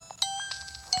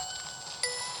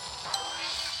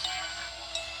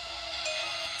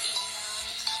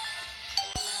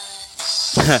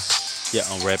Yeah,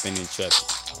 I'm rapping and trapping.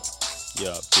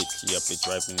 Yeah, bitch,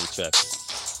 rapping and trapping.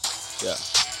 Yeah,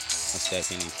 I'm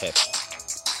stacking and capping.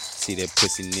 See that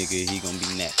pussy nigga, he gon' be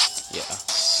napped. Yeah,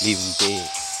 leave him dead,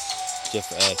 just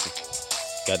for acting.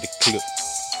 Got the clip,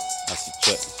 I see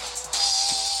trapping.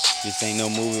 This ain't no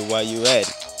movie while you at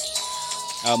it.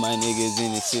 All my niggas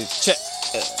in the shit, check.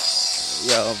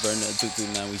 Yeah, I'm burning up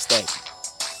 229, we stacking.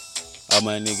 All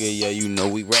my niggas, yeah, you know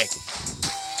we racking.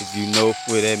 If you know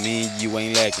what that mean, you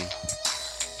ain't lacking.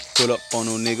 Pull up on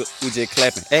no nigga, we just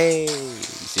clapping. Hey, you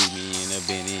see me in the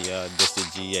Benny, that's the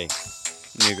GA.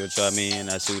 Nigga try me and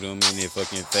I shoot him in the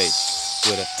fucking face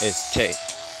with a SK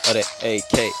or the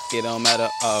AK. It don't matter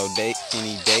all day,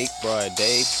 any day, broad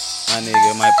day. My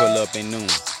nigga might pull up in noon.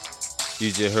 You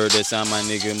just heard that sound, my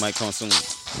nigga might consume.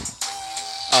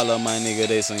 All of my nigga,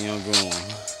 they some young goon.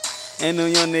 And them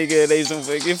young nigga, they some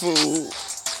fucking fool.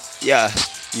 Yeah,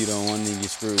 you don't want niggas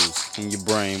screws in your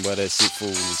brain, but that shit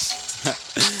foolish.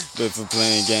 But for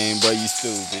playing game, but you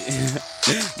stupid.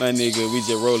 My nigga, we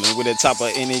just rolling with a topper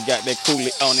and it got that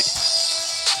coolie on it.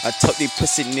 I took these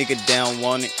pussy nigga down,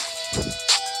 want it.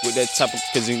 With that chopper,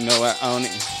 cause you know I own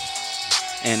it.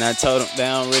 And I told them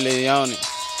down really on it.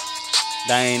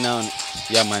 They ain't on it.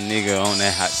 Yeah, my nigga on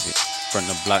that hot shit. From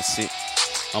the block shit.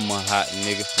 I'm a hot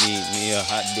nigga, need me a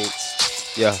hot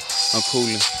bitch. Yeah, I'm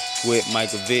coolin' with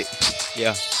Michael Vick.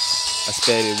 Yeah, I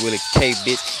started with a K,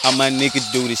 bitch. How my nigga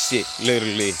do this shit,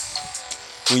 literally.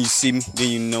 When you see me, then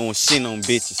you know I'm shit on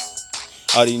bitches.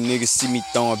 All these niggas see me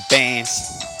throwing bands.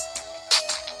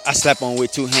 I slap on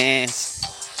with 2 hands.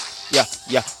 Yeah,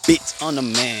 bitch, on the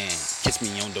man. Catch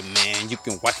me on the man. You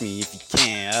can watch me if you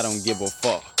can. I don't give a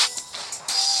fuck.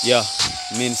 Yeah,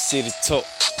 I'm in the city talk.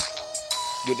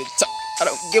 With the talk, I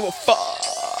don't give a fuck.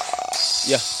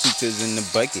 Yeah, 2 tears in the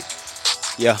bucket.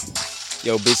 Yeah,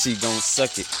 yo, bitch, she gon'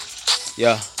 suck it.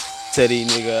 Yeah, tell these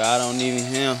nigga I don't even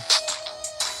him.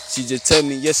 She just tell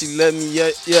me, yeah, she love me,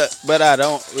 yeah, but I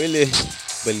don't really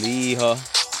believe her.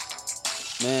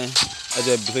 Man, I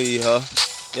just believe her.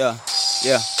 Yeah,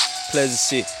 pleasure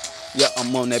shit. Yeah,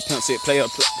 I'm on that pimp shit, player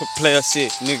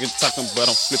shit. Nigga talking about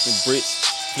I'm flipping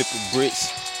bricks.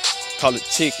 Call it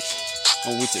chickens.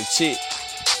 I'm with your chick.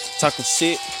 Talking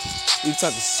shit, you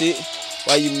talking shit.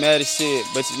 Why you mad as shit?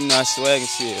 But you know I swaggin'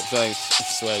 shit.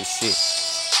 Swag shit.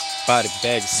 Body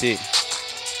bag of shit.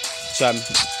 Try me,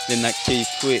 then I kill you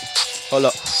quick. Hold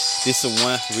up, this a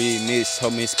one remix.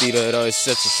 Hold me speed it all, it's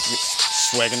such a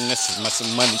swaggin' this is my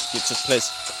some money, get your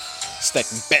pleasure.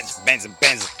 Stacking bands.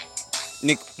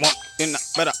 Nigga want, then I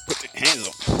better put your hands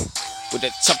on. With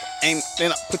that chopper aim,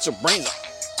 then I put your brains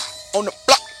on. On the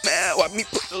block, man, why me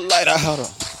put the light out on?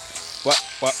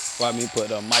 Why me put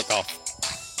the mic off?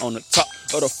 On the top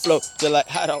of the floor, just like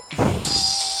hot out.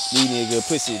 These nigga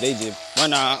pussy, they just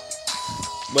run out.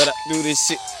 But I do this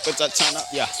shit, but I turn up.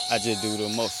 Yeah, I just do the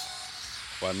most.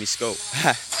 Why me scope?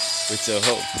 With your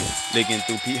hoe, licking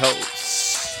through peep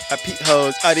holes. I peep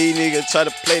hoes, all these niggas try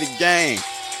to play the game.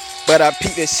 But I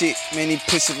peep that shit, man, these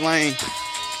pussy lame.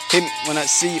 Hit me when I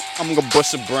see you, I'm gonna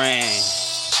bust your brain.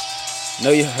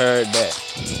 Know you heard that.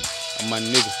 My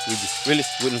niggas, we just really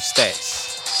with them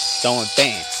stats. Throwing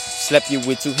bands, slap you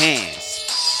with 2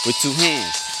 hands. With 2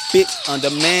 hands, bitch, on the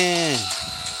man.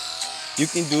 You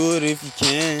can do it if you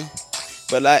can.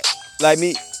 But like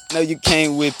me, no, you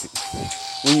can't whip it.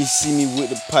 When you see me with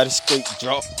the potty straight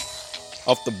drop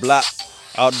off the block,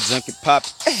 all the junkie pop.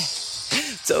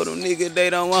 Told them nigga they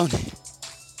don't want it.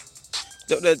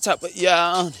 Throw that top of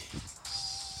yeah on it.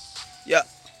 Yeah,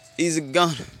 easy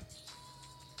gunner.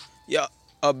 Yeah,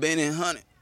 I've been in 100.